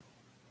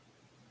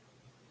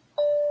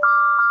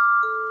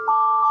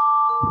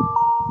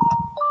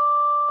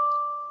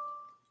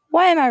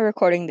Why am I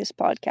recording this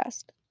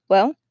podcast?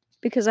 Well,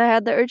 because I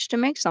had the urge to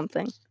make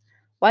something.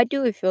 Why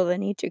do we feel the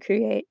need to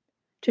create?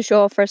 To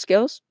show off our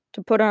skills?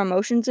 To put our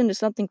emotions into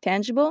something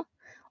tangible?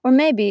 Or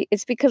maybe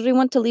it's because we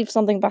want to leave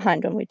something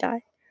behind when we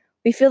die.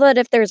 We feel that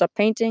if there's a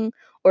painting,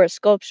 or a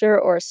sculpture,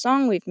 or a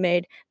song we've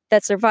made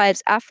that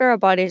survives after our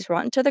bodies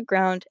rot to the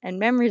ground and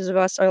memories of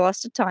us are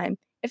lost to time,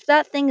 if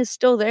that thing is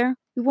still there,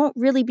 we won't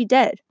really be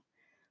dead.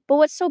 But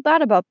what's so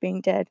bad about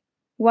being dead?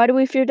 Why do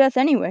we fear death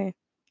anyway?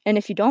 And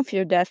if you don't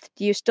fear death,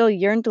 do you still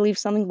yearn to leave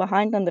something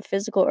behind on the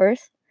physical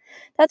earth?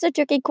 That's a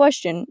tricky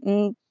question,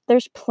 and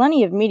there's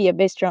plenty of media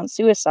based around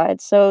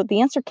suicide, so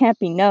the answer can't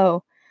be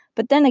no.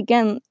 But then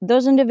again,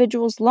 those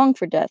individuals long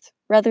for death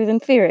rather than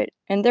fear it,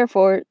 and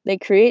therefore they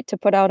create to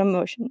put out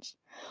emotions.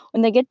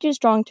 When they get too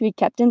strong to be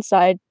kept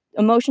inside,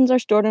 emotions are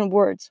stored in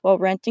words while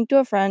ranting to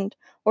a friend,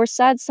 or a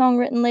sad song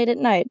written late at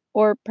night,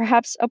 or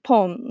perhaps a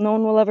poem no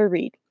one will ever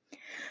read.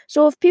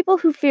 So if people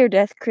who fear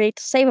death create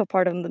to save a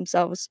part of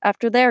themselves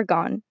after they're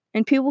gone,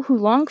 and people who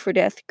long for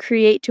death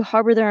create to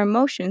harbor their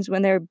emotions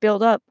when they're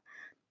built up,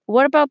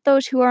 what about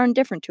those who are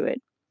indifferent to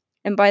it?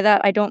 And by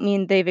that, I don't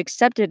mean they've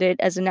accepted it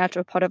as a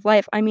natural part of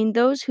life. I mean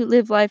those who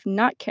live life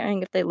not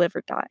caring if they live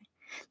or die.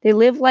 They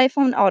live life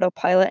on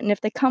autopilot, and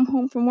if they come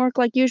home from work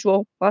like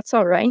usual, well, that's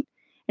all right.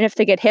 And if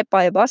they get hit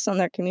by a bus on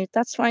their commute,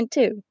 that's fine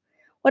too.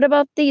 What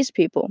about these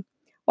people?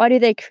 Why do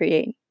they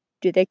create?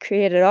 Do they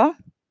create at all?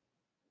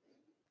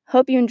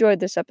 Hope you enjoyed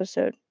this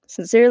episode.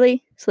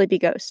 Sincerely, Sleepy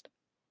Ghost.